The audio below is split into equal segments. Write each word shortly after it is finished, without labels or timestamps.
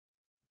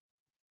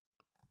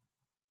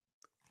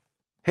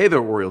Hey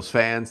there, Orioles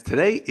fans.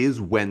 Today is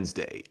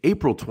Wednesday,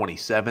 April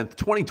 27th,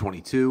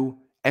 2022,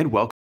 and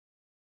welcome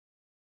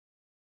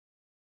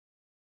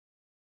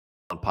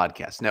on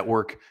Podcast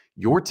Network,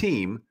 your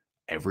team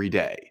every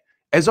day.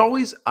 As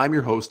always, I'm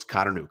your host,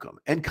 Connor Newcomb,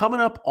 and coming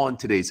up on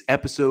today's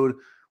episode,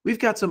 we've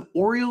got some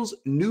Orioles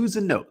news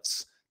and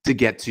notes to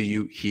get to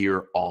you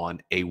here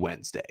on a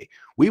Wednesday.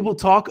 We will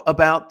talk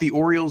about the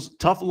Orioles'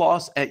 tough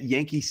loss at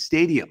Yankee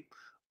Stadium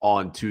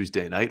on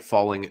Tuesday night,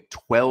 falling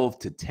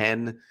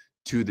 12-10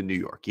 to the New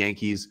York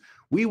Yankees.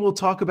 We will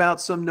talk about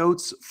some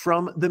notes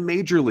from the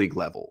major league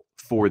level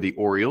for the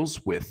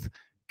Orioles, with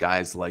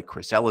guys like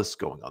Chris Ellis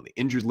going on the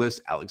injured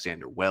list,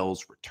 Alexander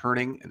Wells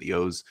returning, and the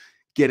O's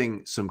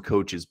getting some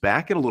coaches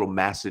back, and a little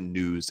Masson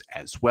news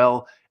as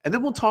well. And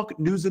then we'll talk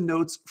news and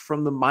notes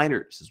from the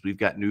minors, as we've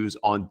got news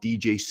on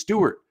DJ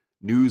Stewart,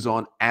 news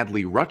on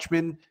Adley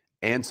Rutschman,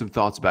 and some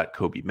thoughts about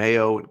Kobe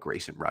Mayo and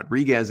Grayson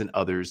Rodriguez and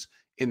others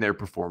in their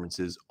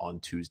performances on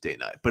Tuesday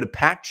night. But a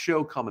packed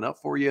show coming up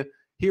for you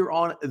here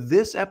on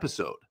this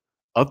episode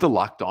of the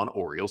Locked On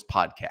Orioles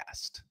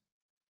podcast.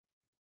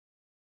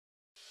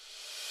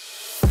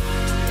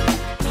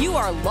 You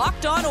are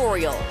Locked On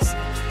Orioles,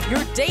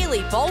 your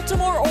daily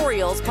Baltimore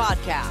Orioles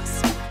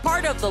podcast.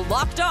 Part of the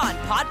Locked On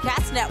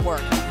Podcast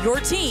Network, your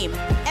team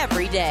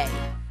every day.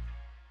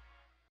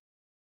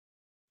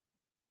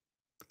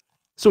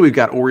 So we've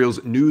got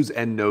Orioles news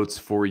and notes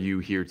for you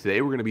here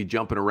today. We're going to be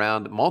jumping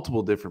around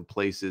multiple different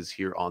places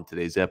here on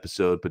today's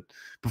episode. But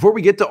before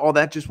we get to all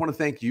that, just want to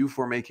thank you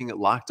for making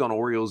Locked On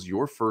Orioles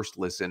your first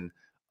listen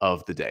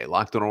of the day.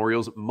 Locked On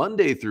Orioles,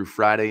 Monday through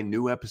Friday,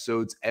 new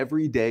episodes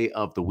every day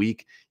of the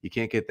week. You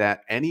can't get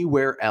that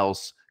anywhere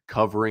else,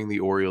 covering the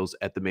Orioles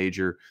at the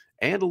major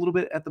and a little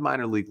bit at the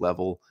minor league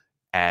level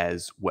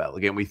as well.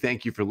 Again, we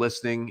thank you for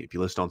listening. If you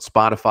listen on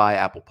Spotify,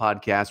 Apple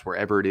Podcasts,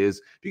 wherever it is,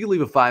 if you can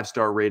leave a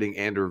 5-star rating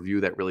and a review,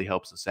 that really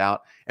helps us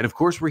out. And of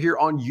course, we're here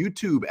on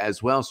YouTube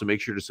as well, so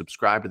make sure to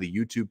subscribe to the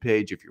YouTube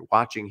page if you're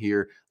watching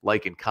here,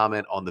 like and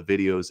comment on the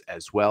videos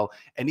as well.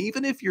 And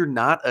even if you're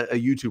not a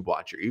YouTube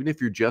watcher, even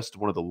if you're just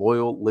one of the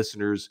loyal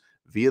listeners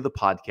via the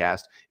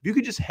podcast, if you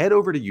could just head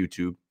over to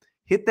YouTube,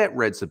 hit that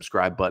red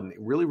subscribe button.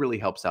 It really, really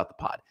helps out the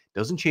pod.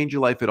 Doesn't change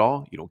your life at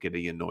all. You don't get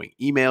any annoying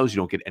emails. You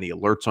don't get any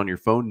alerts on your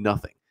phone,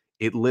 nothing.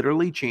 It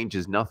literally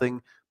changes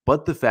nothing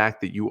but the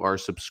fact that you are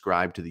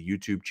subscribed to the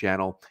YouTube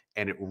channel,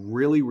 and it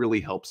really, really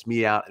helps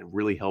me out and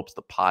really helps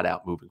the pod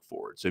out moving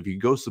forward. So if you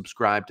go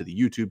subscribe to the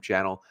YouTube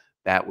channel,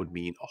 that would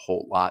mean a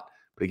whole lot.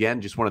 But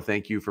again, just want to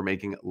thank you for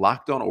making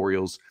Locked On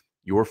Orioles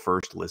your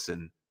first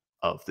listen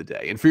of the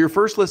day. And for your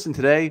first listen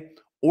today,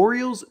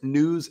 Orioles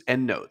news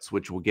and notes,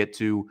 which we'll get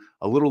to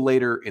a little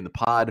later in the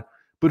pod.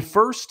 But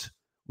first,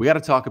 we got to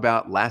talk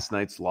about last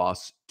night's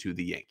loss to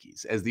the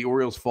Yankees, as the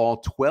Orioles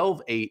fall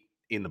 12-8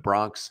 in the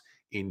Bronx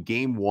in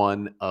Game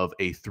 1 of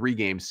a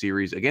 3-game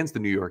series against the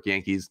New York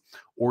Yankees.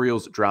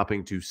 Orioles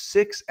dropping to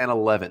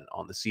 6-11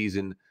 on the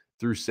season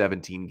through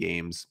 17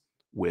 games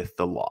with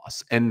the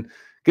loss. And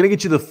going to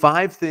get you the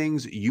 5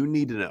 things you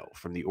need to know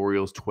from the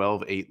Orioles'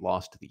 12-8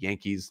 loss to the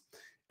Yankees.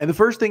 And the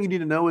first thing you need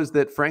to know is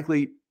that,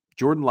 frankly,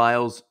 Jordan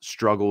Lyles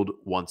struggled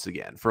once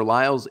again. For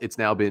Lyles, it's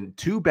now been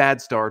 2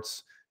 bad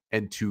starts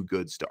and 2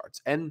 good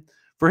starts. And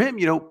for him,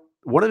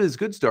 one of his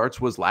good starts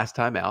was last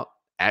time out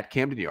at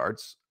Camden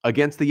Yards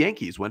against the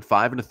Yankees. Went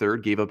 5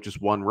 1/3, gave up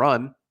just 1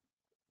 run,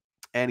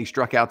 and he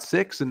struck out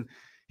 6, and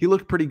he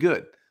looked pretty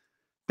good.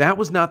 That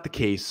was not the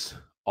case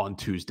on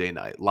Tuesday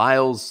night.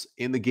 Lyles,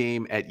 in the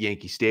game at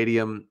Yankee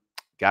Stadium,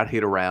 got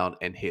hit around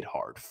and hit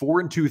hard.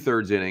 4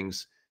 2/3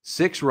 innings,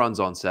 6 runs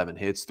on 7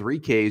 hits, 3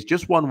 Ks,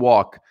 just 1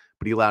 walk,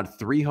 but he allowed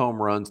 3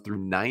 home runs through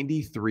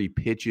 93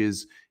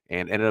 pitches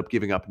and ended up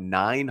giving up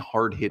 9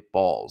 hard hit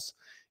balls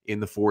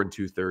in the 4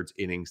 2/3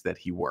 innings that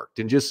he worked.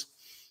 And just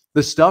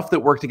the stuff that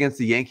worked against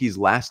the Yankees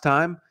last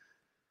time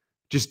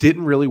just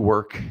didn't really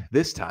work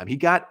this time. He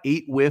got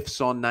 8 whiffs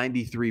on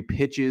 93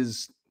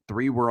 pitches.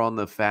 3 were on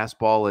the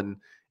fastball,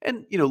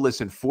 and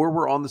listen, 4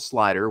 were on the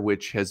slider,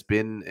 which has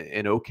been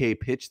an okay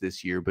pitch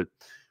this year. But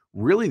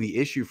really the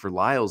issue for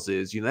Lyles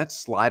is, that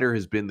slider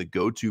has been the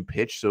go-to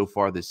pitch so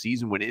far this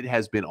season. When it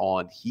has been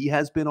on, he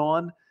has been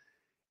on.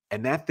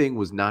 And that thing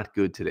was not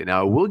good today.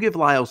 Now, I will give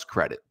Lyles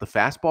credit. The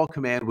fastball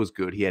command was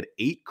good. He had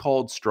 8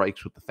 called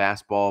strikes with the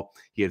fastball.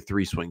 He had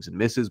 3 swings and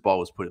misses. Ball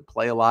was put in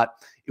play a lot.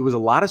 It was a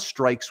lot of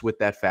strikes with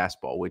that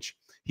fastball, which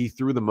he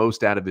threw the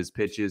most out of his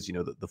pitches.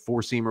 The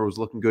 4-seamer was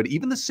looking good.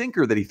 Even the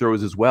sinker that he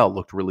throws as well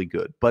looked really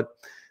good. But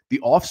the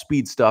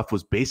off-speed stuff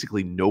was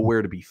basically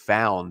nowhere to be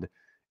found.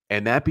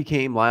 And that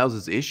became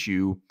Lyles'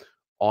 issue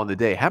on the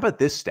day. How about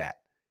this stat?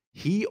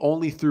 He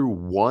only threw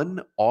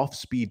 1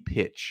 off-speed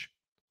pitch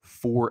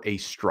for a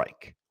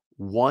strike.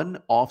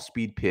 1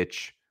 off-speed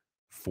pitch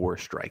for a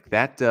strike.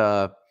 That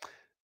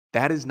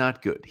is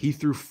not good. He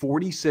threw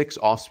 46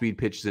 off-speed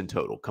pitches in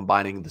total,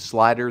 combining the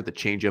slider, the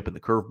changeup, and the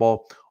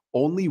curveball.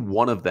 Only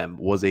 1 of them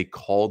was a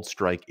called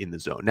strike in the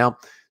zone. Now,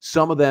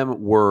 some of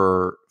them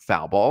were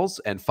foul balls,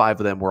 and 5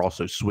 of them were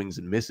also swings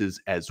and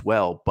misses as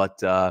well. But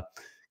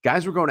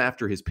guys were going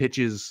after his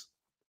pitches,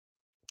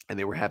 and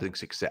they were having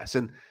success.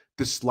 And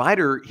the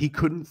slider, he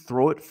couldn't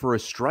throw it for a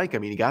strike. I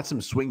mean, he got some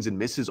swings and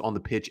misses on the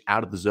pitch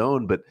out of the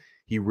zone, but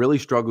he really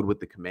struggled with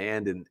the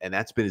command, and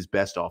that's been his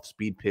best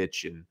off-speed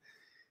pitch. And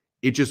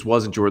it just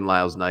wasn't Jordan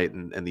Lyles' night,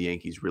 and the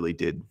Yankees really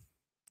did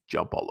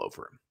jump all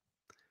over him.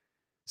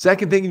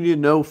 Second thing you need to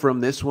know from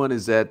this one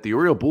is that the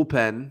Oriole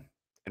bullpen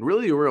and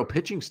really the Oriole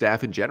pitching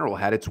staff in general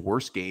had its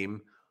worst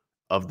game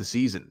of the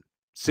season.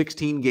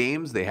 16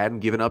 games, they hadn't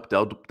given up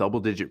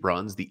double-digit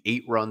runs. The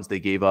 8 runs they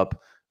gave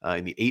up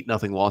in the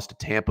 8-0 loss to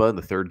Tampa in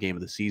the third game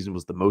of the season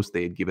was the most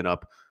they had given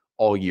up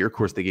all year. Of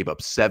course, they gave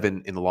up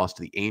 7 in the loss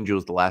to the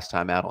Angels the last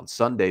time out on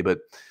Sunday, but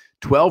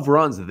 12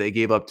 runs that they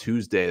gave up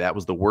Tuesday, that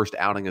was the worst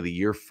outing of the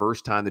year.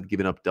 First time they'd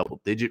given up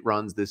double-digit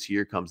runs this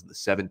year, comes in the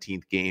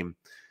 17th game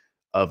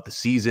of the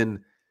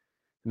season.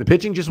 And the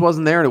pitching just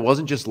wasn't there, and it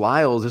wasn't just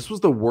Lyles. This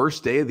was the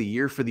worst day of the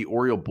year for the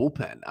Oriole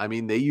bullpen. I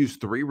mean, they used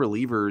 3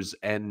 relievers,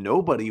 and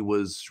nobody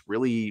was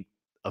really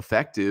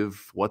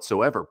effective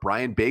whatsoever.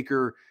 Brian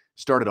Baker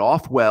started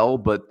off well,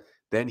 but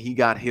then he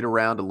got hit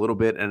around a little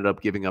bit, ended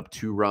up giving up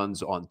 2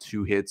 runs on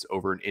 2 hits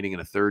over an inning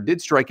and a third. Did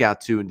strike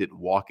out 2 and didn't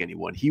walk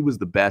anyone. He was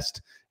the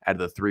best out of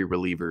the 3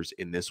 relievers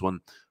in this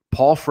one.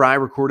 Paul Fry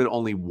recorded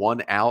only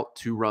 1 out,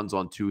 2 runs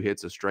on 2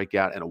 hits, a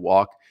strikeout, and a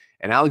walk.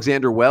 And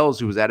Alexander Wells,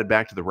 who was added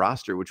back to the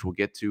roster, which we'll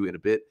get to in a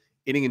bit,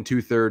 inning and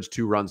 2/3,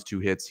 2 runs, 2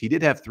 hits. He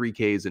did have 3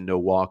 Ks and no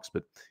walks,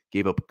 but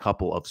gave up a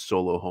couple of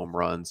solo home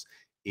runs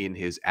in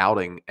his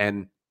outing.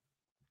 And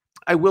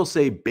I will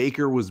say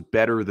Baker was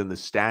better than the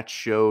stats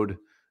showed.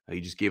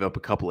 He just gave up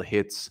a couple of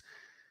hits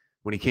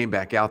when he came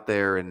back out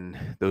there, and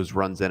those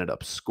runs ended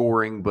up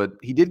scoring. But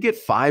he did get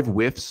 5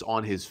 whiffs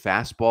on his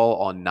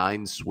fastball on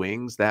 9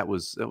 swings. That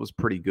was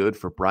pretty good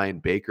for Brian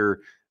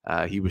Baker.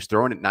 He was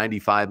throwing at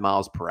 95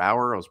 miles per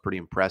hour. I was pretty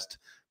impressed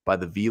by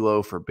the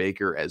velo for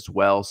Baker as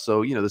well.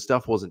 So, the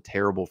stuff wasn't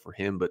terrible for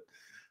him, but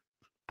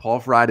Paul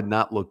Fry did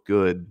not look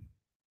good.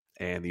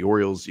 And the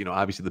Orioles,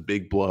 obviously the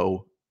big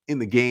blow in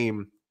the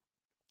game,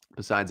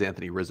 besides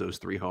Anthony Rizzo's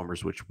 3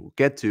 homers, which we'll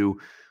get to,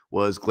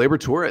 was Gleyber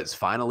Torres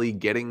finally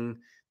getting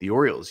the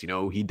Orioles.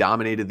 He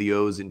dominated the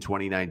O's in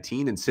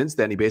 2019, and since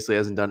then, he basically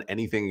hasn't done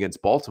anything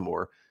against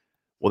Baltimore.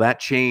 Well, that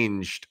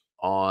changed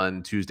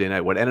on Tuesday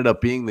night. What ended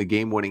up being the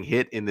game-winning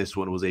hit in this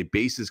one was a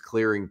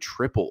bases-clearing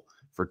triple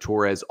for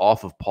Torres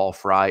off of Paul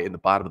Fry in the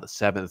bottom of the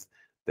 7th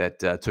that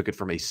took it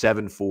from a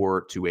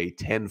 7-4 to a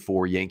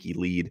 10-4 Yankee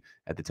lead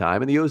at the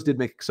time. And the O's did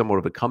make somewhat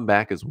of a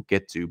comeback, as we'll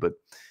get to, but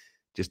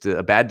just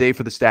a bad day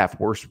for the staff.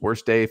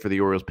 Worst day for the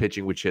Orioles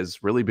pitching, which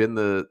has really been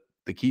the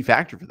key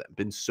factor for them.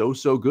 Been so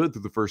good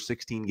through the first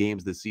 16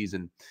 games this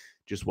season.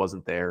 Just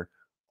wasn't there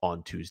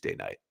on Tuesday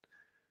night.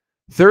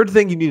 Third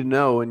thing you need to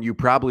know, and you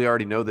probably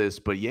already know this,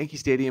 but Yankee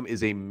Stadium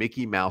is a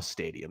Mickey Mouse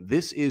stadium.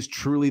 This is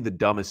truly the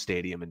dumbest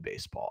stadium in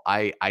baseball.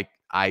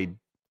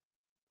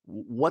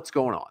 What's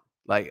going on?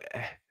 Like,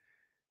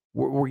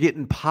 we're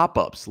getting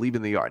pop-ups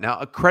leaving the yard. Now,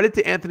 a credit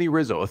to Anthony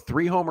Rizzo. A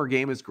 3-homer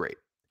game is great.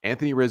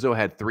 Anthony Rizzo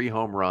had 3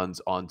 home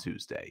runs on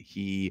Tuesday.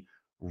 He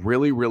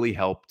really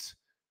helped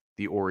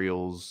the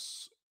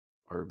Orioles,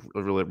 or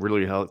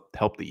really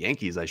helped the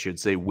Yankees, I should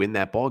say, win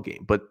that ball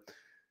game. But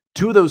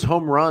 2 of those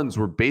home runs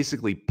were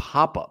basically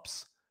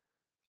pop-ups.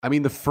 I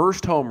mean, the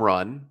first home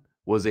run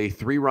was a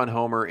 3-run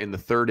homer in the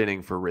 3rd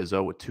inning for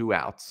Rizzo with 2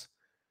 outs.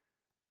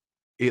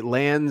 It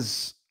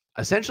lands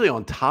essentially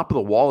on top of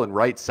the wall and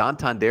right.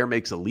 Santander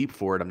makes a leap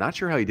for it. I'm not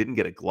sure how he didn't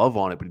get a glove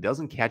on it, but he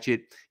doesn't catch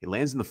it. It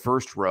lands in the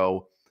first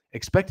row.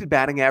 Expected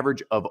batting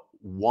average of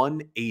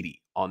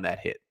 180 on that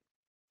hit.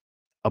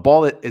 A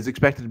ball that is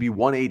expected to be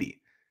 180.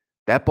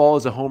 That ball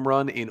is a home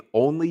run in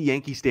only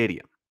Yankee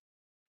Stadium.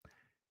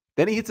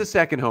 Then he hits a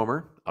second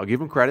homer. I'll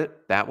give him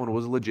credit. That one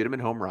was a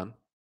legitimate home run.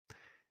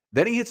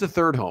 Then he hits a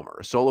 3rd homer,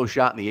 a solo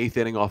shot in the 8th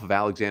inning off of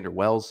Alexander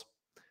Wells.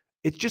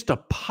 It's just a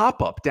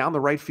pop-up down the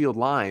right field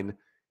line,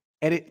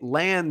 and it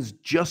lands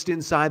just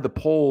inside the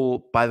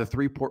pole by the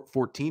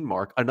 314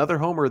 mark. Another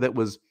homer that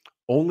was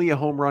only a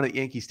home run at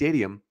Yankee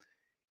Stadium.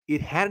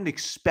 It had an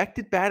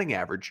expected batting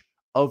average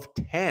of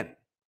 10.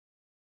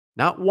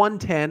 Not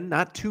 110,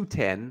 not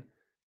 210,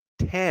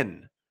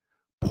 10.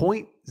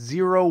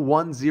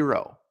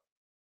 0.010.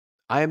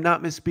 I am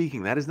not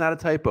misspeaking. That is not a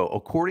typo.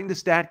 According to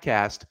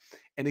StatCast,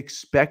 an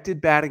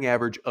expected batting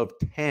average of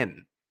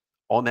 10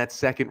 on that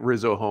second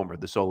Rizzo homer,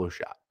 the solo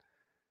shot.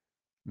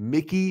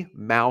 Mickey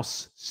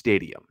Mouse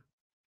Stadium.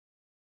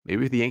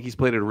 Maybe if the Yankees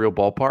played at a real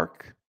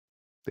ballpark,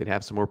 they'd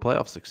have some more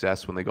playoff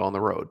success when they go on the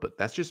road. But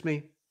that's just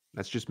me.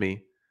 That's just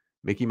me.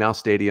 Mickey Mouse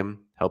Stadium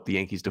helped the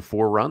Yankees to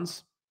 4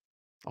 runs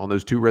on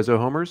those 2 Rizzo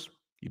homers.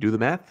 You do the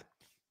math.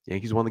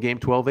 Yankees won the game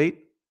 12-8.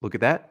 Look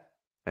at that.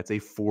 That's a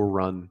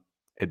 4-run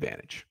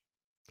advantage.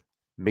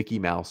 Mickey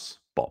Mouse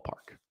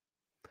ballpark.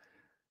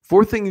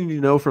 Fourth thing you need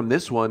to know from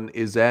this one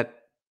is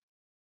that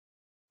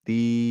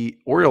the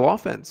Oriole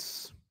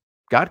offense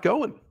got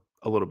going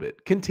a little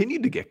bit,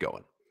 continued to get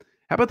going.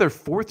 How about their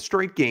 4th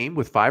straight game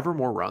with 5 or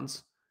more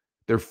runs,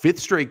 their 5th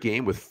straight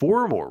game with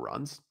 4 or more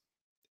runs,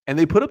 and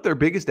they put up their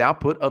biggest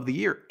output of the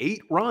year,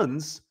 8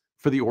 runs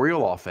for the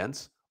Oriole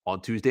offense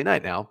on Tuesday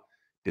night. Now,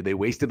 did they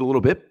waste it a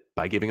little bit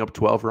by giving up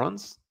 12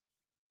 runs?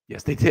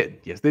 Yes, they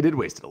did. Yes, they did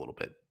waste it a little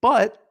bit.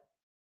 But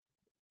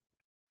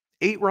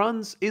 8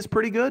 runs is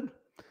pretty good.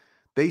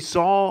 They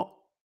saw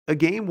a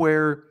game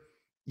where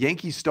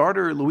Yankees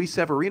starter Luis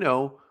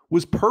Severino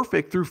was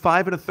perfect through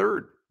 5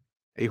 1/3.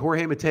 A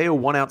Jorge Mateo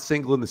 1-out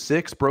single in the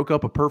 6th broke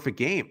up a perfect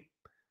game.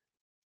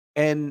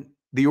 And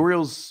the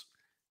Orioles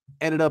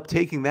ended up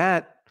taking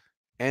that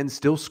and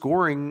still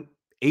scoring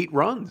 8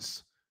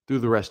 runs through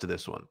the rest of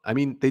this one. I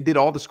mean, they did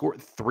all the score,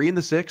 3 in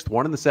the 6th,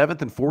 1 in the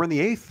 7th, and 4 in the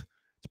 8th.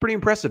 It's pretty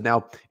impressive.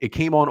 Now, it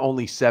came on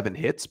only 7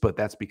 hits, but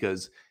that's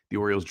because the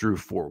Orioles drew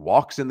 4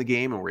 walks in the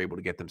game and were able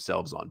to get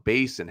themselves on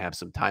base and have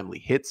some timely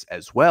hits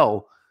as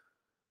well.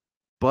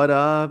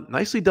 But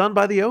nicely done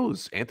by the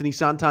O's. Anthony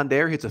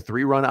Santander hits a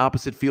 3-run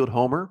opposite field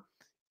homer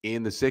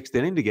in the 6th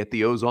inning to get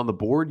the O's on the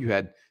board. You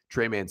had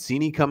Trey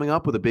Mancini coming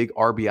up with a big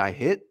RBI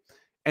hit.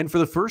 And for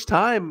the first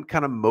time,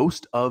 kind of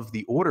most of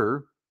the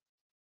order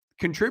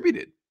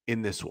contributed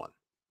in this one.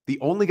 The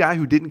only guy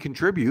who didn't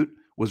contribute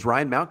was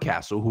Ryan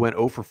Mountcastle, who went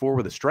 0 for 4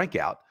 with a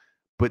strikeout.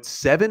 But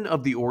 7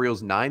 of the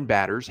Orioles' 9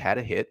 batters had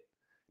a hit.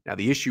 Now,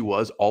 the issue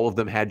was all of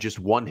them had just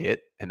 1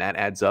 hit, and that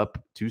adds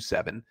up to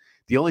 7.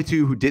 The only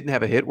 2 who didn't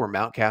have a hit were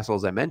Mountcastle,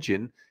 as I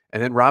mentioned,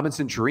 and then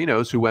Robinson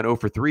Chirinos, who went 0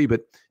 for 3,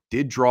 but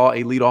did draw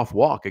a leadoff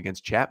walk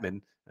against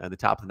Chapman at the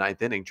top of the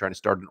 9th inning, trying to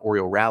start an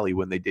Oriole rally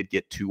when they did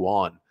get 2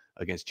 on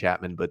against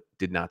Chapman, but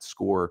did not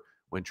score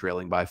when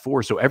trailing by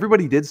 4. So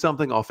everybody did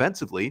something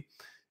offensively,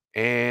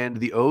 and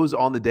the O's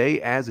on the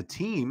day as a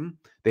team,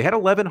 they had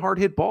 11 hard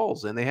hit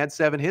balls, and they had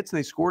 7 hits, and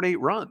they scored 8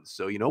 runs.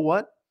 So you know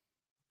what?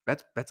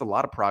 That's a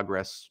lot of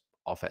progress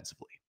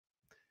offensively.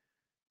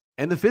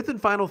 And the 5th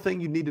and final thing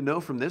you need to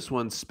know from this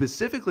one,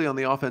 specifically on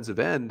the offensive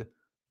end,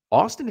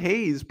 Austin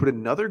Hayes put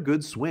another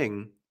good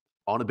swing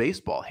on a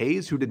baseball.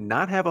 Hayes, who did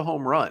not have a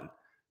home run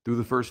through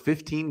the first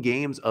 15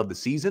 games of the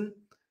season,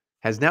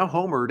 has now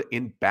homered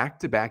in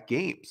back-to-back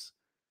games.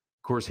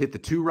 Of course, hit the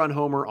 2-run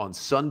homer on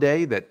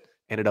Sunday that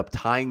ended up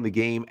tying the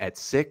game at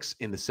 6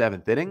 in the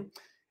 7th inning,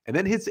 and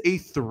then hits a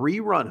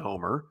 3-run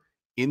homer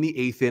in the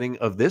 8th inning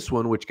of this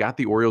one, which got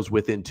the Orioles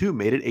within 2,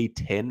 made it a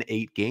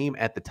 10-8 game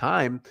at the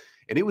time.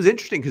 And it was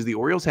interesting because the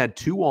Orioles had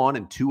 2 on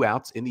and 2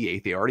 outs in the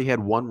 8th. They already had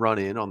 1 run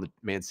in on the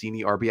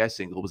Mancini RBI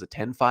single. It was a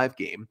 10-5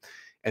 game.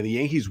 And the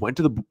Yankees went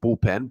to the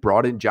bullpen,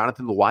 brought in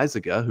Jonathan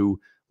Loaizaga, who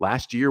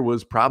last year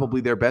was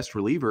probably their best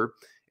reliever,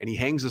 and he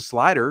hangs a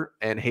slider,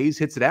 and Hayes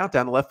hits it out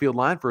down the left field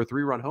line for a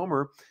 3-run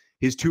homer.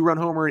 His 2-run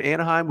homer in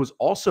Anaheim was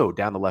also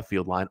down the left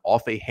field line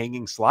off a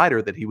hanging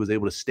slider that he was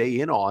able to stay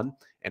in on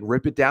and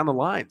rip it down the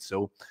line.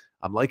 So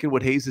I'm liking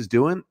what Hayes is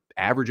doing.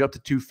 Average up to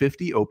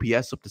 250,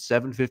 OPS up to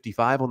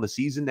 755 on the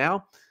season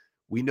now.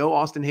 We know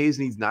Austin Hayes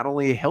needs not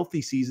only a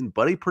healthy season,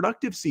 but a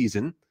productive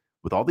season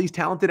with all these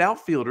talented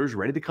outfielders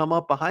ready to come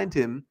up behind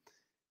him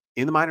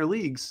in the minor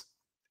leagues.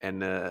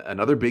 And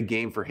another big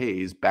game for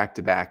Hayes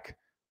back-to-back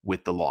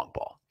with the long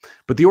ball.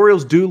 But the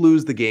Orioles do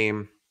lose the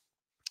game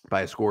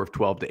by a score of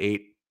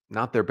 12-8.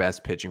 Not their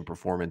best pitching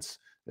performance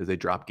as they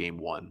drop game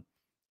 1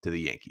 to the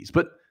Yankees.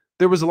 But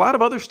there was a lot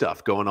of other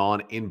stuff going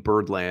on in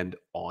Birdland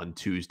on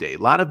Tuesday. A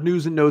lot of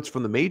news and notes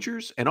from the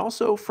majors and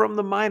also from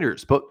the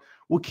minors. But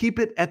we'll keep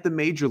it at the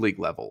major league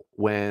level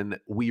when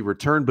we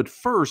return. But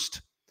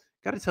first,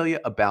 got to tell you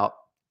about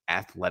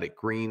Athletic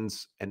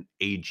Greens and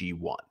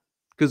AG1.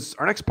 Because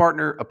our next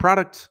partner, a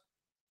product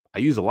I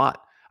use a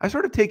lot. I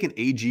started taking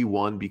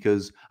AG1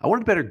 because I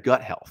wanted better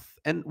gut health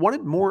and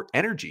wanted more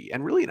energy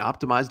and really an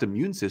optimized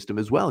immune system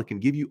as well. It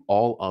can give you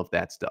all of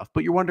that stuff.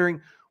 But you're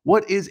wondering,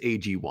 what is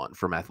AG1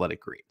 from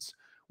Athletic Greens?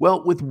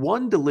 Well, with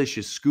one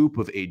delicious scoop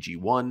of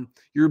AG1,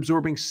 you're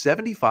absorbing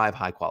 75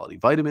 high-quality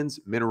vitamins,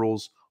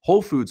 minerals,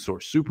 whole food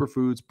source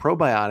superfoods,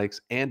 probiotics,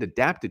 and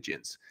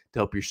adaptogens to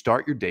help you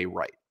start your day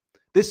right.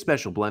 This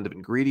special blend of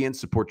ingredients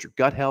supports your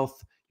gut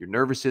health, your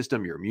nervous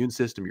system, your immune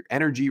system, your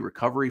energy,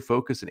 recovery,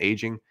 focus, and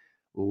aging.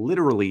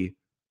 Literally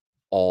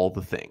all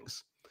the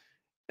things.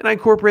 And I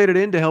incorporated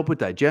it in to help with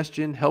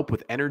digestion, help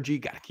with energy.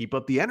 Got to keep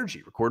up the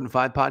energy. Recording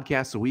 5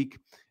 podcasts a week,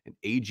 and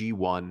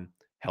AG1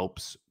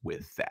 helps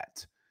with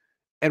that.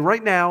 And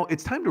right now,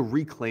 it's time to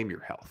reclaim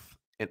your health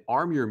and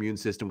arm your immune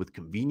system with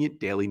convenient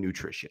daily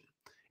nutrition.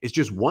 It's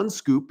just 1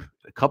 scoop,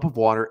 a cup of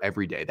water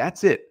every day.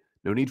 That's it.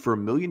 No need for a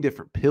million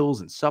different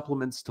pills and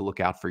supplements to look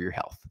out for your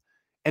health.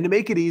 And to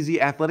make it easy,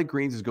 Athletic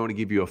Greens is going to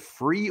give you a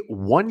free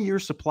 1-year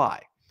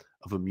supply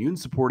of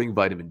immune-supporting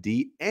vitamin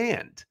D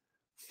and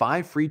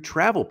 5 free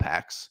travel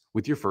packs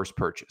with your first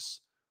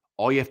purchase.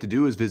 All you have to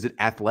do is visit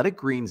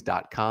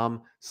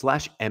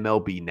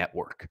athleticgreens.com/MLB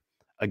network.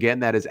 Again,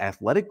 that is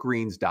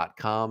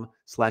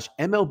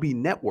athleticgreens.com/MLB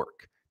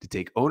network to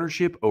take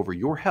ownership over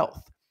your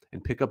health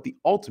and pick up the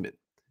ultimate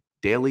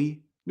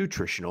daily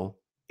nutritional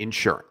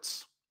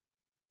insurance.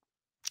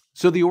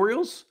 So the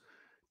Orioles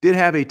did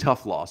have a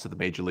tough loss at the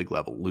major league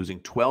level, losing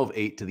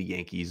 12-8 to the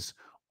Yankees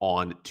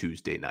on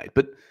Tuesday night.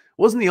 But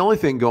wasn't the only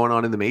thing going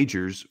on in the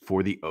majors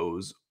for the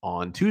O's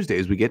on Tuesday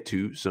as we get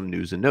to some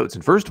news and notes.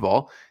 And first of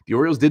all, the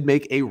Orioles did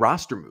make a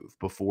roster move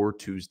before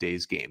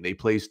Tuesday's game. They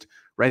placed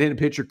right-handed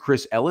pitcher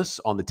Chris Ellis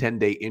on the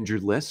 10-day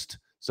injured list,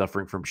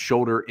 suffering from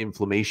shoulder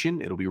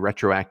inflammation. It'll be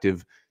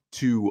retroactive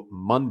to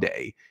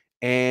Monday.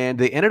 And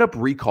they ended up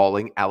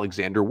recalling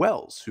Alexander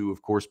Wells, who,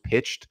 of course,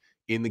 pitched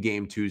in the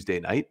game Tuesday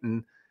night.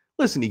 And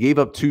listen, he gave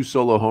up 2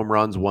 solo home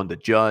runs, one to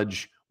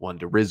Judge, one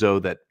to Rizzo,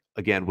 that,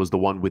 again, was the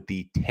one with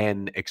the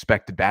 10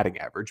 expected batting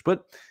average.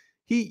 But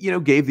he,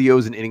 gave the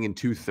O's an inning and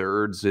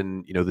 2/3.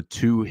 And, the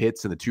 2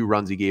 hits and the 2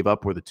 runs he gave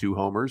up were the 2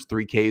 homers,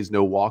 3 Ks,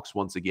 no walks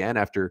once again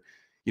after,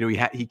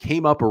 he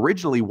came up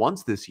originally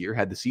once this year,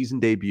 had the season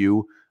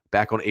debut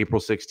back on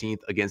April 16th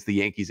against the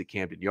Yankees at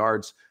Camden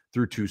Yards,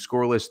 threw 2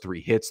 scoreless, 3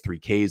 hits, 3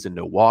 Ks, and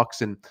no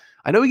walks. And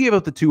I know he gave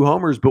up the 2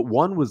 homers, but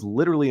one was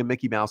literally a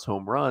Mickey Mouse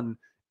home run.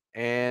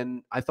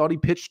 And I thought he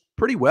pitched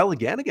pretty well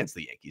again against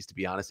the Yankees, to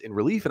be honest, in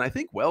relief. And I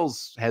think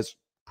Wells has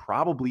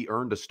probably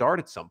earned a start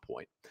at some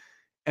point.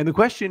 And the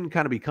question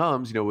kind of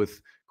becomes,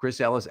 with Chris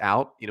Ellis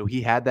out,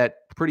 he had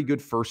that pretty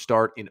good first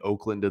start in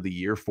Oakland of the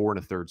year, 4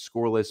 1/3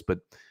 scoreless, but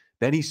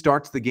then he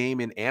starts the game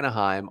in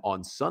Anaheim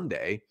on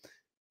Sunday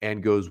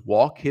and goes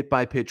walk, hit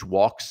by pitch,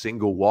 walk,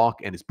 single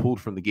walk, and is pulled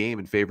from the game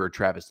in favor of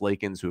Travis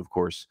Lakins, who, of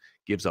course,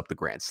 gives up the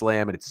grand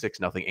slam, and it's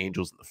 6-0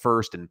 Angels in the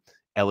first, and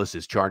Ellis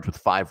is charged with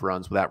 5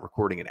 runs without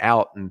recording it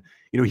out. And,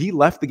 he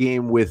left the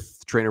game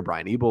with trainer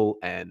Brian Ebel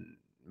and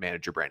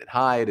manager Brandon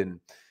Hyde, and,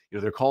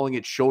 they're calling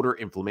it shoulder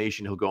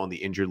inflammation. He'll go on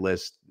the injured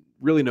list.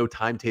 Really no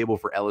timetable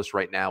for Ellis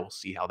right now. We'll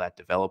see how that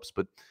develops.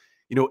 But,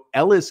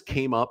 Ellis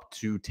came up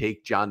to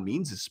take John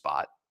Means'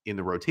 spot in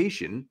the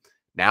rotation.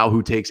 Now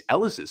who takes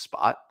Ellis's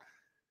spot?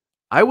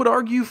 I would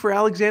argue for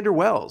Alexander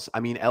Wells. I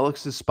mean,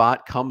 Ellis's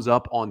spot comes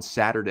up on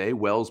Saturday.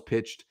 Wells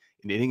pitched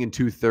an inning and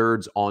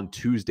 2/3 on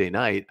Tuesday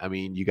night. I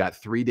mean, you got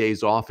 3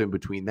 days off in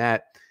between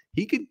that.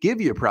 He could give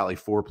you probably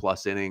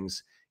 4+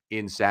 innings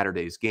in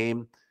Saturday's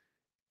game.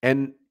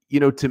 And,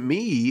 to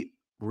me,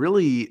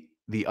 really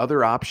the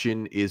other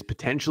option is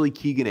potentially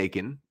Keegan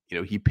Aiken.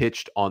 He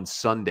pitched on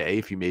Sunday.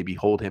 If you maybe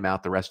hold him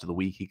out the rest of the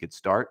week, he could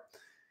start.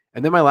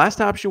 And then my last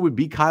option would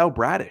be Kyle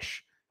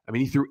Bradish. I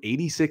mean, he threw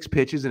 86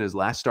 pitches in his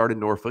last start in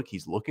Norfolk.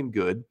 He's looking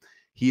good.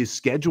 He is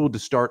scheduled to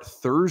start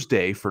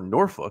Thursday for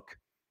Norfolk.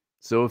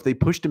 So if they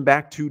pushed him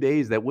back 2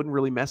 days, that wouldn't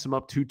really mess him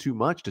up too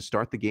much to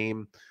start the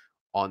game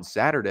on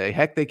Saturday.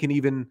 Heck, they can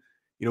even,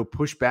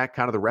 push back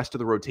kind of the rest of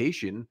the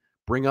rotation,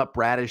 bring up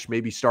Bradish,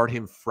 maybe start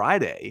him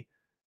Friday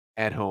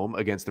at home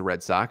against the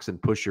Red Sox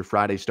and push your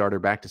Friday starter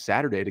back to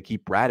Saturday to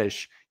keep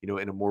Bradish, in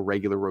a more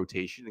regular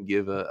rotation and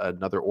give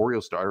another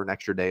Orioles starter an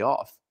extra day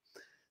off.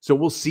 So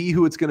we'll see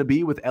who it's going to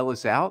be with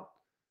Ellis out,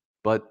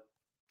 but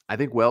I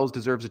think Wells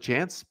deserves a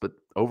chance. But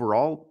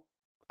overall,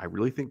 I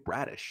really think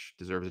Bradish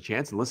deserves a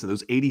chance. And listen,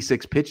 those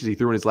 86 pitches he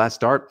threw in his last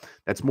start,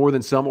 that's more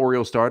than some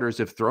Orioles starters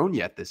have thrown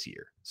yet this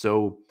year.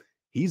 So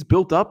he's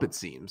built up, it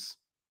seems.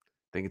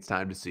 I think it's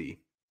time to see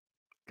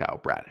Kyle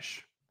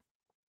Bradish.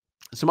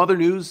 Some other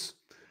news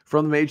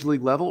from the Major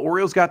League level.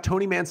 Orioles got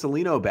Tony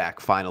Mansolino back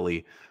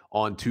finally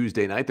on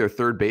Tuesday night, their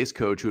third base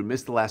coach who had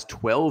missed the last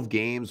 12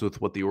 games with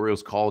what the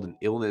Orioles called an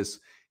illness.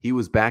 He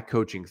was back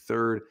coaching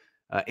third.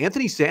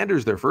 Anthony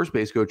Sanders, their first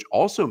base coach,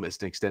 also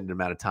missed an extended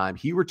amount of time.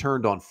 He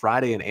returned on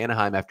Friday in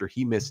Anaheim after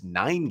he missed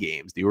 9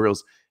 games. The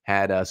Orioles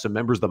had some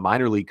members of the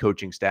minor league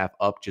coaching staff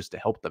up just to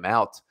help them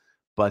out.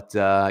 But so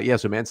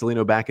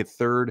Mansolino back at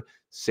third,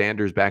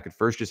 Sanders back at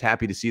first. Just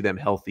happy to see them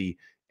healthy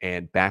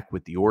and back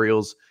with the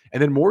Orioles.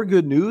 And then more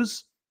good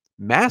news,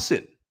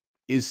 MASN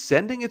is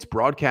sending its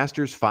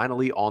broadcasters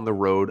finally on the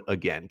road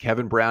again.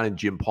 Kevin Brown and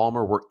Jim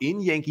Palmer were in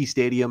Yankee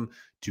Stadium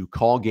to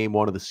call game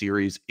 1 of the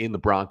series in the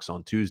Bronx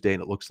on Tuesday,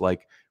 and it looks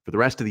like for the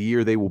rest of the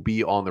year they will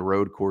be on the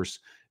road. Of course,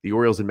 the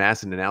Orioles and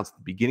MASN announced at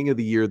the beginning of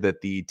the year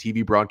that the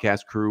TV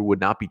broadcast crew would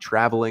not be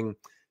traveling,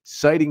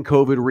 citing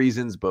COVID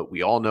reasons, but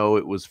we all know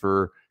it was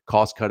for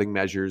cost-cutting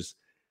measures.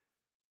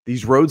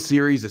 These road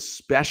series,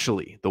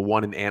 especially the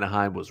one in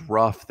Anaheim, was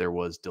rough. There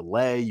was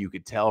delay. You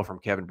could tell from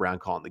Kevin Brown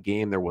calling the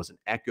game. There was an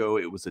echo.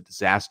 It was a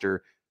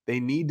disaster.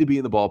 They need to be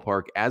in the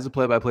ballpark. As a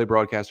play-by-play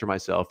broadcaster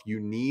myself, you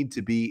need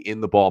to be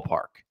in the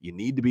ballpark. You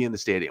need to be in the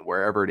stadium,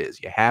 wherever it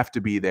is. You have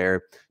to be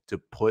there to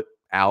put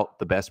out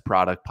the best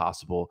product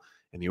possible.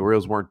 And the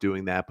Orioles weren't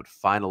doing that, but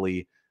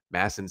finally,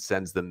 MASN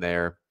sends them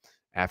there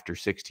after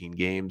 16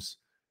 games.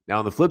 Now,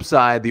 on the flip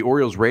side, the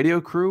Orioles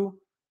radio crew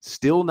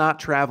still not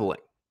traveling.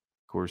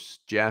 Of course,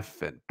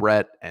 Jeff and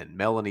Brett and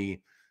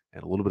Melanie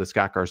and a little bit of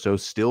Scott Garceau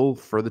still,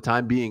 for the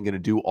time being, going to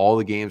do all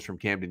the games from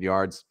Camden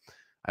Yards.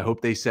 I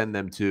hope they send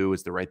them too.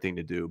 It's the right thing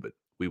to do, but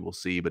we will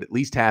see. But at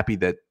least happy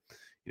that,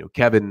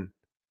 Kevin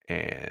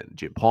and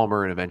Jim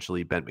Palmer and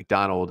eventually Ben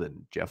McDonald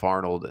and Jeff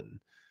Arnold and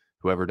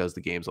whoever does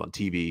the games on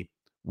TV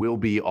will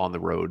be on the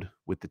road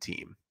with the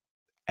team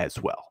as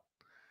well.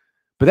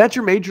 But that's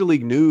your major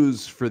league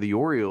news for the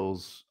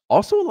Orioles.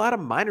 Also, a lot of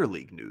minor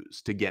league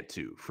news to get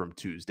to from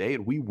Tuesday,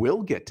 and we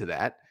will get to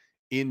that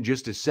in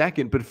just a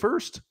second. But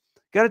first,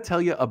 got to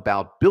tell you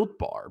about Built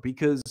Bar,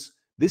 because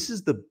this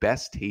is the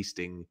best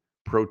tasting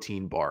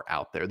protein bar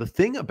out there. The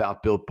thing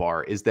about Built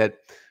Bar is that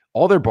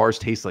all their bars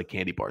taste like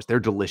candy bars. They're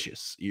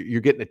delicious.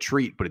 You're getting a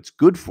treat, but it's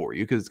good for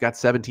you because it's got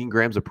 17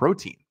 grams of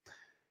protein.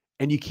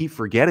 And you keep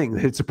forgetting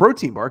that it's a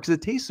protein bar because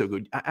it tastes so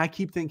good. I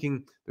keep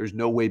thinking there's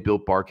no way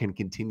Built Bar can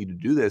continue to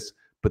do this,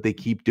 but they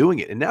keep doing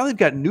it. And now they've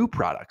got new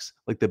products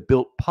like the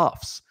Built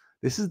Puffs.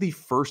 This is the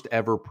first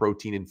ever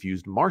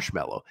protein-infused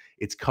marshmallow.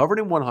 It's covered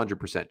in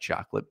 100%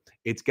 chocolate.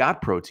 It's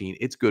got protein.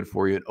 It's good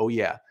for you. And oh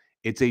yeah,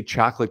 it's a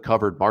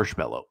chocolate-covered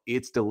marshmallow.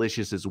 It's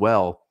delicious as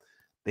well.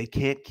 They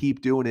can't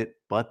keep doing it,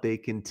 but they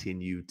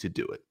continue to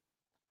do it.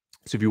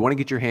 So if you want to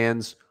get your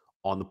hands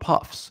on the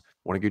puffs,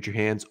 want to get your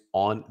hands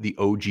on the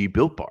OG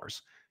Built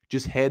Bars,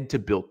 just head to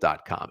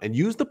built.com and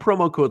use the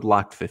promo code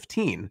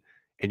LOCKED15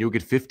 and you'll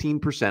get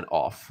 15%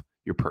 off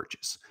your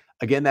purchase.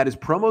 Again, that is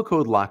promo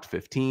code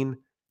LOCKED15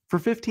 for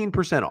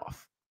 15%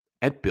 off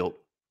at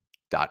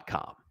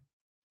built.com.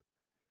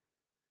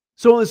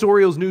 So in this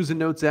Orioles News and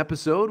Notes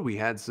episode, we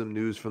had some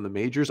news from the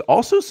majors,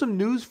 also some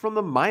news from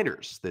the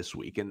minors this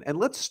week. And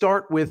let's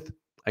start with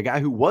a guy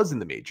who was in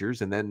the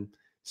majors and then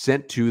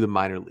sent to the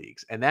minor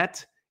leagues. And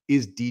that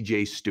is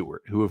DJ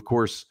Stewart, who, of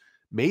course,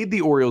 made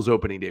the Orioles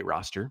opening day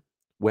roster,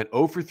 went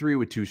 0 for 3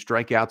 with 2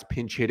 strikeouts,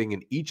 pinch hitting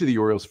in each of the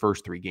Orioles'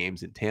 first 3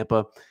 games in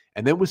Tampa,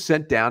 and then was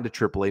sent down to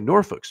AAA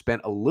Norfolk.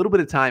 Spent a little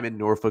bit of time in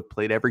Norfolk,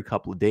 played every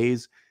couple of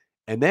days,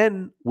 and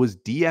then was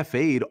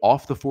DFA'd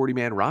off the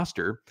 40-man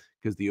roster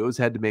because the O's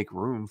had to make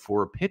room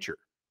for a pitcher.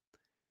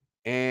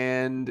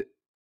 And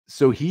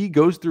so he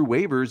goes through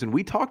waivers, and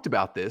we talked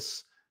about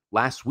this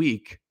last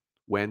week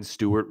when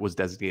Stewart was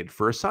designated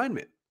for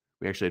assignment.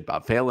 We actually had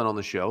Bob Phelan on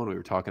the show, and we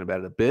were talking about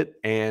it a bit.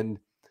 And,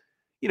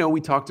 you know,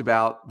 we talked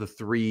about the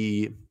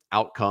 3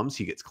 outcomes.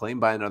 He gets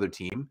claimed by another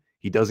team.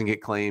 He doesn't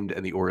get claimed,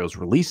 and the Orioles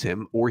release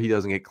him, or he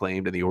doesn't get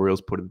claimed, and the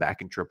Orioles put him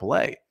back in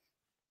AAA.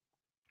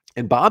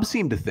 And Bob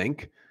seemed to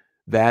think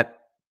that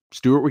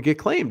Stewart would get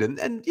claimed.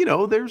 And you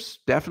know, there was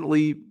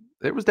definitely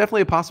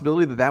a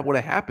possibility that that would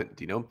have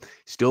happened. You know,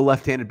 still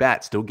left-handed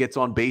bat, still gets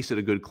on base at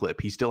a good clip.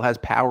 He still has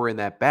power in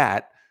that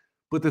bat.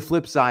 But the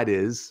flip side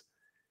is,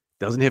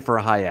 doesn't hit for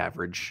a high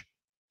average,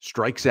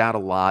 strikes out a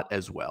lot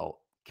as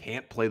well,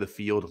 can't play the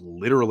field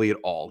literally at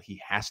all.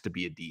 He has to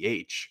be a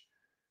DH.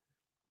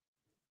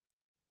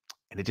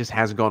 And it just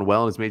hasn't gone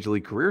well in his major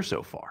league career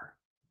so far.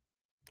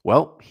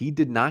 Well, he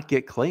did not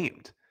get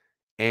claimed.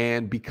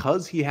 And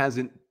because he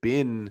hasn't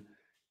been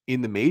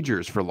in the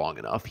majors for long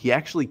enough, he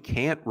actually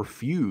can't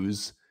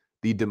refuse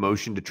the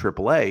demotion to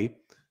AAA.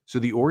 So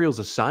the Orioles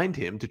assigned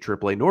him to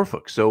AAA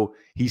Norfolk. So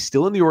he's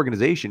still in the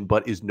organization,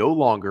 but is no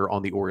longer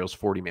on the Orioles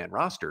 40-man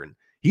roster. And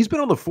he's been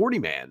on the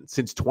 40-man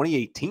since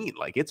 2018.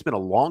 Like, it's been a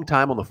long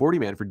time on the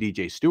 40-man for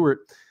DJ Stewart.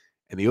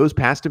 And the O's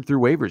passed him through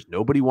waivers.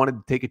 Nobody wanted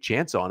to take a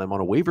chance on him on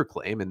a waiver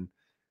claim. And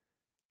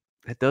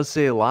that does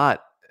say a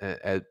lot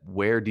at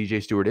where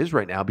DJ Stewart is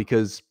right now,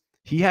 because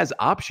he has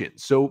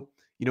options. So,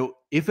 you know,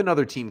 if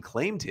another team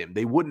claimed him,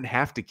 they wouldn't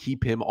have to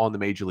keep him on the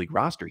major league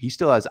roster. He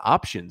still has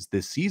options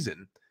this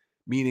season,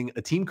 meaning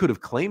a team could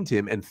have claimed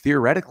him and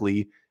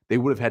theoretically they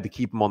would have had to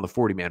keep him on the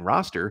 40-man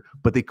roster,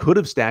 but they could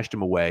have stashed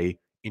him away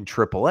in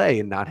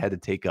AAA and not had to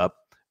take up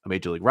a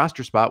major league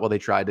roster spot while they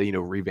tried to, you know,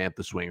 revamp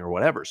the swing or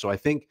whatever. So I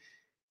think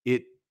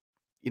it,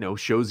 you know,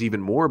 shows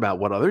even more about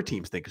what other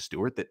teams think of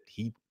Stewart, that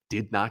he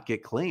did not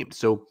get claimed.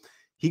 So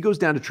he goes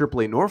down to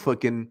AAA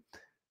Norfolk, and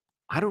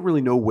I don't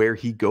really know where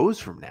he goes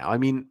from now. I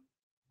mean,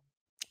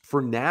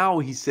 for now,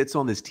 he sits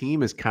on this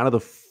team as kind of the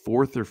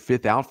 4th or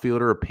 5th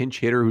outfielder, a pinch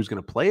hitter who's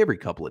going to play every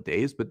couple of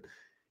days. But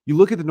you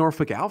look at the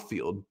Norfolk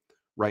outfield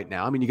right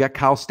now. I mean, you got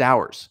Kyle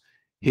Stowers,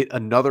 hit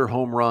another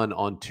home run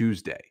on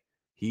Tuesday.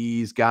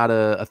 He's got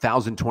a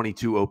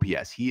 1,022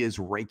 OPS. He is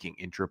ranking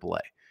in AAA.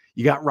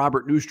 You got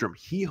Robert Newstrom.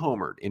 He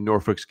homered in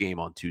Norfolk's game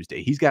on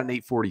Tuesday. He's got an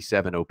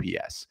 847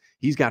 OPS.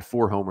 He's got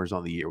 4 homers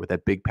on the year with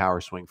that big power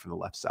swing from the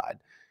left side.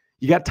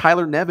 You got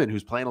Tyler Nevin,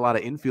 who's playing a lot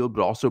of infield,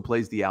 but also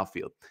plays the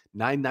outfield.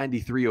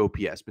 993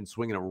 OPS, been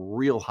swinging a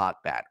real hot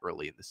bat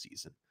early in the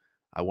season.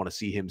 I want to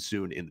see him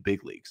soon in the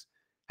big leagues.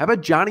 How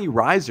about Johnny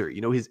Reiser?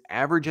 You know, his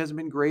average hasn't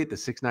been great, the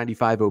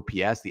 695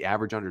 OPS, the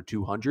average under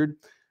 200,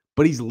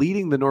 but he's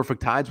leading the Norfolk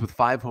Tides with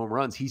 5 home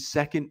runs. He's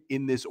second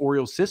in this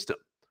Orioles system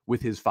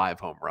with his 5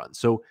 home runs.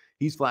 So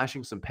he's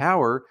flashing some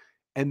power.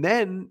 And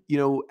then, you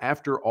know,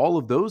 after all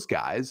of those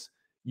guys,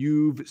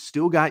 you've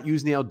still got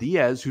Yusniel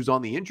Diaz, who's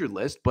on the injured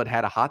list, but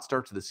had a hot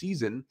start to the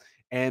season.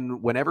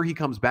 And whenever he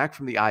comes back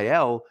from the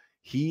IL,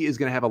 he is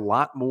going to have a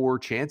lot more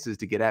chances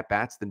to get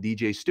at-bats than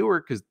DJ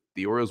Stewart, because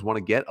the Orioles want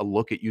to get a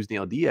look at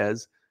Yusniel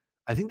Diaz.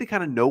 I think they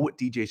kind of know what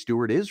DJ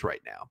Stewart is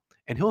right now.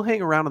 And he'll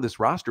hang around on this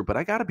roster, but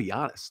I got to be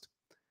honest.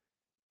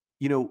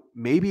 You know,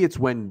 maybe it's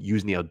when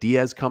Yusniel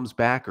Diaz comes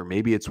back, or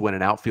maybe it's when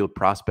an outfield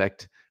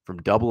prospect from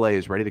AA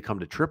is ready to come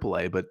to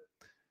AAA, but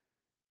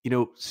you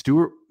know,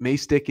 Stewart may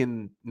stick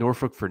in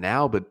Norfolk for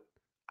now, but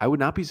I would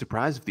not be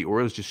surprised if the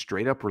Orioles just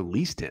straight up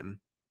released him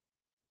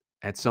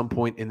at some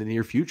point in the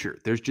near future.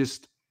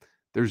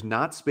 There's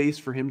not space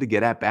for him to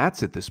get at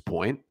bats at this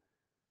point.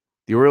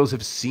 The Orioles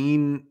have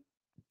seen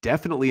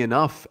definitely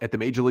enough at the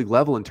major league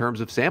level in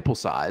terms of sample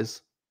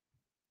size.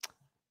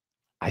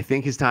 I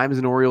think his time as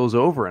an Oriole is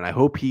over, and I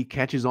hope he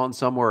catches on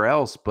somewhere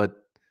else, but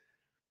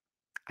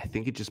I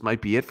think it just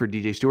might be it for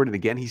DJ Stewart. And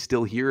again, he's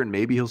still here, and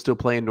maybe he'll still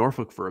play in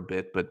Norfolk for a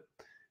bit, but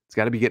it's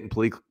got to be getting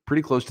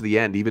pretty close to the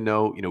end, even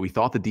though, you know, we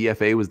thought the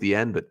DFA was the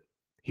end, but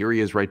here he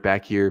is right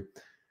back here.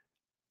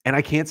 And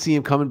I can't see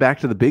him coming back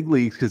to the big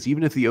leagues, because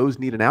even if the O's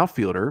need an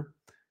outfielder,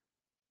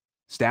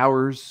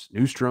 Stowers,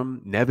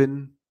 Newstrom,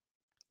 Nevin,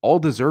 all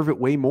deserve it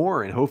way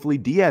more, and hopefully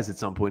Diaz at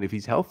some point if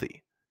he's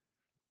healthy.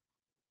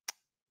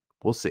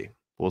 We'll see.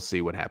 We'll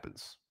see what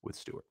happens with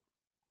Stewart.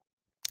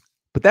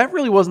 But that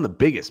really wasn't the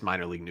biggest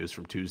minor league news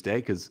from Tuesday,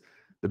 because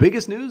the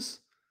biggest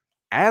news,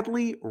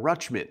 Adley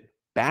Rutschman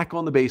back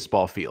on the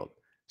baseball field,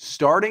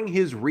 starting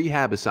his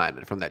rehab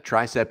assignment from that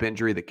tricep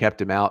injury that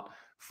kept him out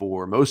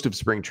for most of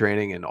spring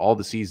training and all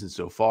the season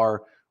so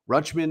far.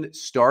 Rutschman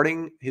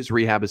starting his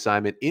rehab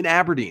assignment in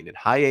Aberdeen, at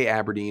High A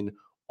Aberdeen,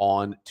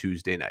 on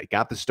Tuesday night.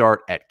 Got the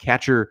start at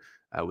catcher,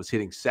 was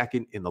hitting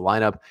second in the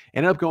lineup.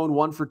 Ended up going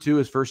 1 for 2.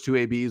 His first 2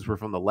 ABs were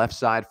from the left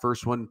side.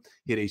 First one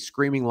hit a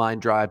screaming line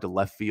drive to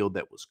left field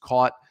that was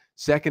caught.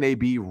 Second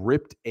AB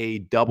ripped a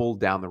double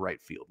down the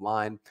right field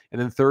line.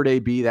 And then third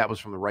AB, that was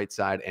from the right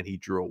side, and he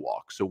drew a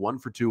walk. So 1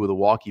 for 2 with a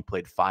walk. He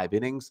played 5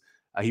 innings.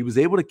 He was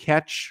able to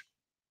catch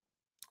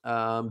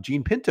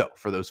Gene Pinto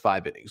for those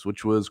 5 innings,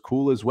 which was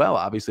cool as well.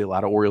 Obviously, a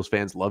lot of Orioles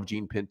fans love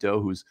Gene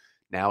Pinto, who's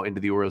now into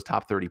the Orioles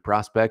top 30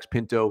 prospects.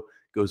 Pinto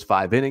goes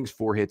 5 innings,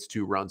 4 hits,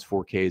 2 runs,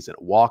 4 Ks, and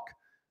a walk.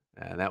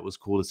 And that was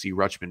cool to see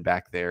Rutschman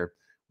back there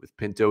with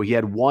Pinto. He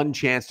had one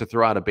chance to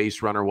throw out a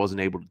base runner,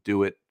 wasn't able to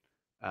do it.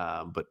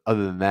 But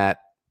other than that,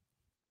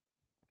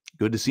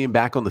 good to see him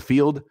back on the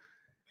field.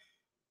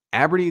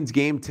 Aberdeen's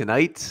game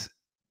tonight,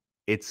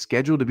 it's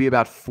scheduled to be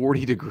about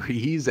 40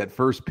 degrees at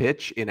first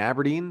pitch in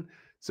Aberdeen.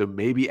 So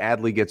maybe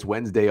Adley gets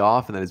Wednesday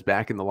off and then is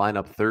back in the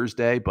lineup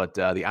Thursday. But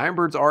the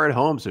Ironbirds are at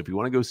home. So if you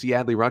want to go see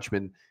Adley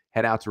Rutschman,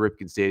 head out to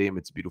Ripken Stadium.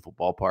 It's a beautiful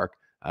ballpark.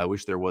 I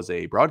wish there was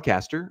a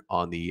broadcaster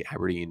on the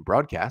Aberdeen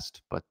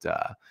broadcast, but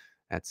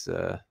that's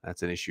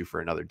an issue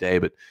for another day.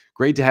 But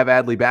great to have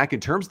Adley back. In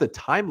terms of the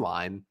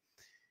timeline,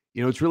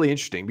 you know, it's really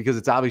interesting because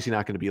it's obviously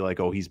not going to be like,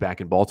 oh, he's back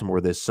in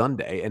Baltimore this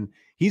Sunday. And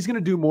he's going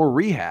to do more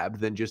rehab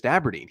than just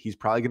Aberdeen. He's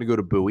probably going to go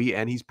to Bowie,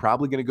 and he's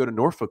probably going to go to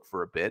Norfolk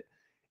for a bit.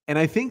 And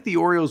I think the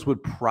Orioles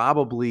would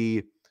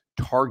probably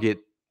target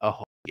a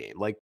home game.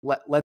 Like,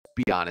 let's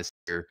be honest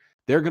here.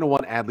 They're going to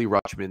want Adley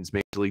Rutschman's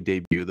major league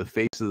debut, the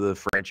face of the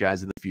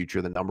franchise in the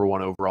future, the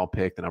 #1 overall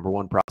pick, the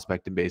 #1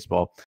 prospect in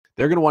baseball.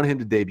 They're going to want him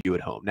to debut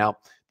at home. Now,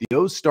 the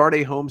O's start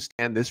a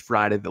homestand this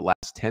Friday, the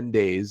last 10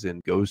 days,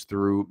 and goes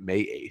through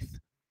May 8th.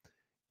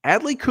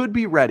 Adley could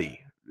be ready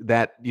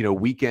that,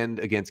 weekend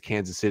against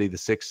Kansas City, the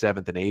 6th,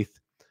 7th, and 8th.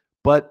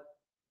 But,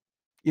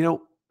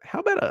 how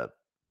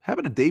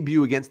about a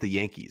debut against the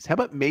Yankees? How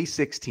about May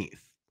 16th?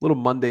 A little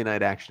Monday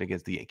night action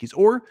against the Yankees.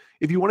 Or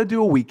if you want to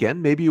do a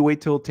weekend, maybe you wait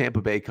till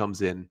Tampa Bay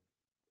comes in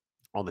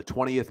on the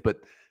 20th. But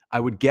I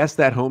would guess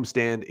that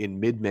homestand in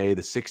mid-May,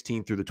 the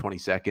 16th through the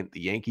 22nd,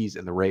 the Yankees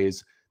and the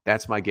Rays.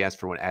 That's my guess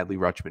for when Adley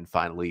Rutschman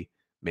finally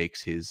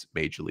makes his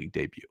major league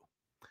debut.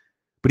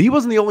 But he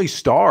wasn't the only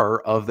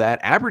star of that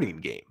Aberdeen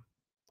game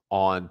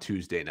on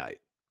Tuesday night.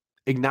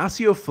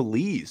 Ignacio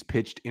Feliz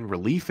pitched in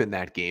relief in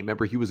that game.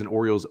 Remember, he was an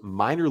Orioles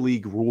minor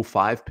league Rule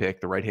 5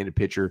 pick. The right-handed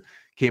pitcher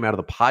came out of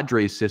the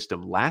Padres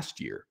system last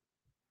year.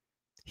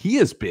 He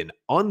has been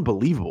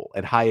unbelievable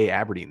at High A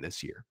Aberdeen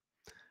this year.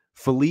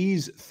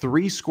 Feliz,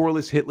 3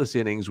 scoreless, hitless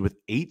innings with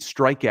 8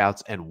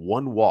 strikeouts and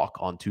 1 walk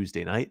on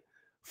Tuesday night.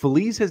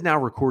 Feliz has now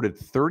recorded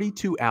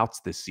 32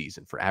 outs this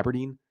season for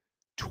Aberdeen.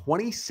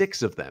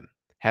 26 of them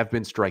have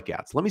been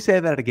strikeouts. Let me say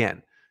that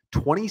again.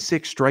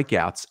 26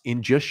 strikeouts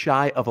in just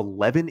shy of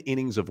 11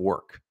 innings of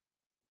work.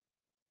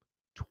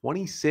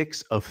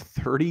 26 of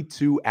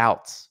 32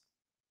 outs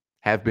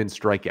have been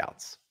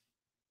strikeouts.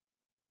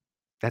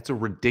 That's a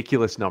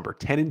ridiculous number.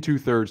 10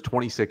 2/3,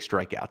 26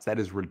 strikeouts. That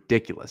is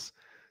ridiculous.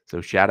 So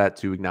shout out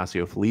to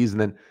Ignacio Feliz.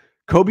 And then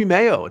Kobe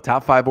Mayo, a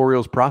top 5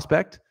 Orioles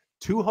prospect,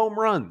 2 home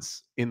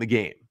runs in the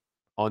game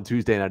on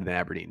Tuesday night in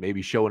Aberdeen.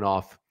 Maybe showing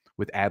off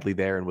with Adley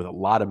there and with a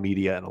lot of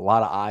media and a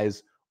lot of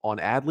eyes on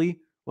Adley.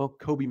 Well,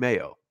 Kobe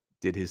Mayo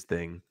did his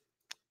thing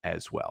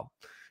as well.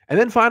 And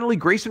then finally,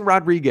 Grayson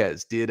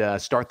Rodriguez did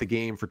start the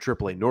game for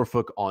AAA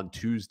Norfolk on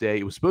Tuesday.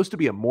 It was supposed to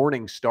be a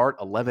morning start,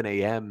 11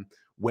 a.m.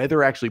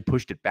 Weather actually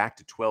pushed it back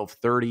to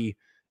 12:30.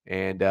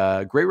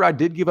 And Gray Rod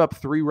did give up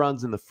 3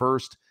 runs in the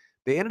first.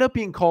 They ended up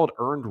being called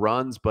earned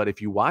runs, but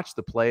if you watch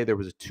the play, there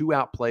was a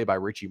 2-out play by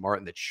Richie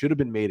Martin that should have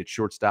been made at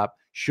shortstop,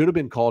 should have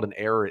been called an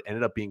error. It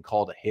ended up being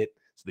called a hit,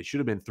 so they should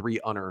have been 3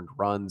 unearned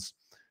runs.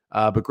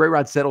 But Gray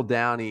Rod settled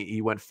down.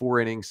 He went 4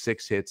 innings,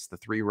 6 hits, the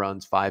 3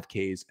 runs, 5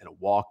 Ks, and a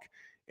walk.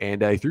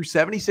 And he threw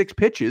 76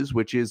 pitches,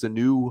 which is a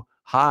new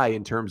high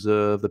in terms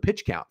of the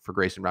pitch count for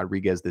Grayson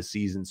Rodriguez this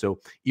season. So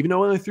even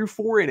though he only threw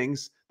 4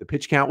 innings, the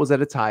pitch count was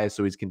at its highest.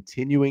 So he's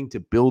continuing to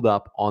build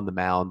up on the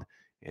mound.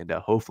 And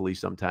hopefully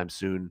sometime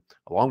soon,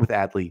 along with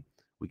Adley,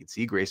 we can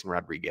see Grayson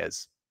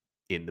Rodriguez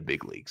in the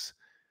big leagues.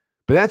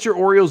 But that's your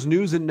Orioles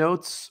news and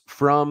notes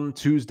from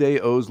Tuesday.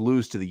 O's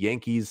lose to the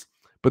Yankees.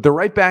 But they're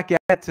right back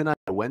at tonight,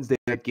 a Wednesday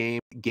night game,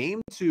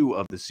 game 2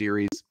 of the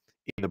series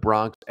in the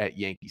Bronx at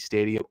Yankee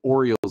Stadium.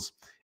 Orioles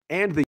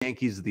and the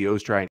Yankees, the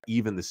O's try and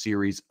even the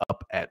series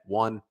up at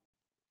 1.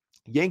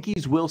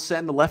 Yankees will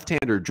send the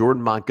left-hander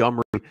Jordan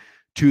Montgomery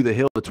to the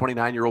hill. The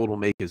 29-year-old will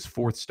make his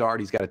 4th start.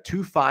 He's got a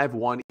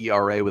 2.51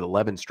 ERA with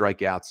 11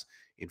 strikeouts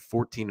in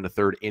 14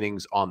 1/3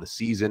 innings on the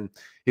season.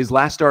 His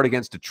last start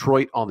against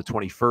Detroit on the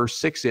 21st,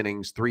 6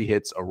 innings, 3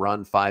 hits, a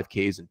run, 5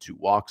 Ks, and 2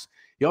 walks.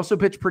 He also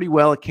pitched pretty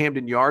well at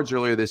Camden Yards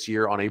earlier this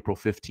year on April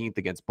 15th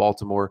against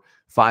Baltimore.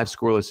 5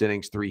 scoreless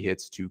innings, 3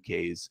 hits, 2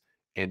 Ks,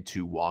 and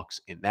 2 walks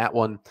in that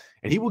one.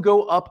 And he will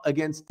go up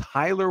against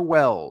Tyler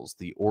Wells,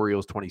 the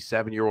Orioles'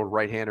 27-year-old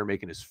right-hander,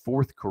 making his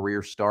 4th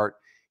career start.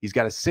 He's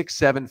got a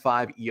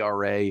 6.75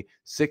 ERA,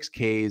 6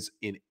 Ks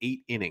in 8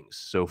 innings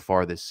so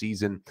far this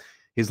season.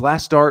 His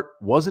last start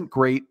wasn't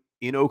great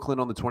in Oakland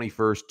on the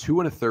 21st, 2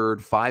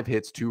 1/3, 5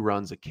 hits, 2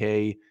 runs, a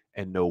K,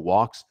 and no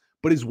walks.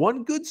 But his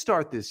one good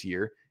start this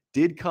year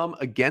did come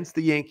against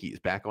the Yankees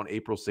back on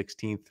April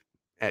 16th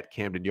at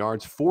Camden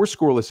Yards. 4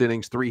 scoreless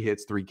innings, 3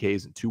 hits, 3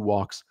 Ks, and 2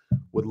 walks.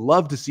 Would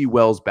love to see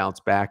Wells bounce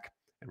back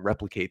and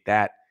replicate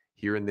that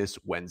here in this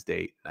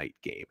Wednesday night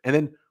game. And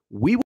then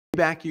we will be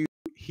back here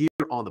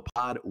on the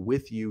pod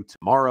with you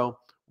tomorrow,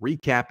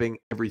 recapping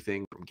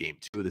everything from Game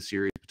 2 of the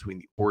series between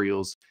the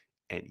Orioles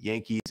and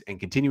Yankees and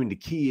continuing to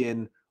key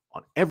in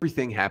on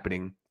everything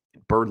happening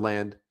in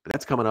Birdland. But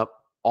that's coming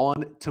up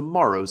on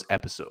tomorrow's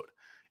episode.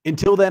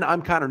 Until then,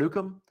 I'm Connor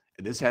Newcomb,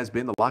 and this has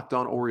been the Locked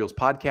On Orioles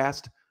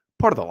podcast,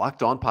 part of the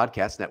Locked On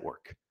Podcast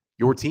Network.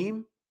 Your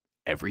team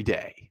every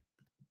day.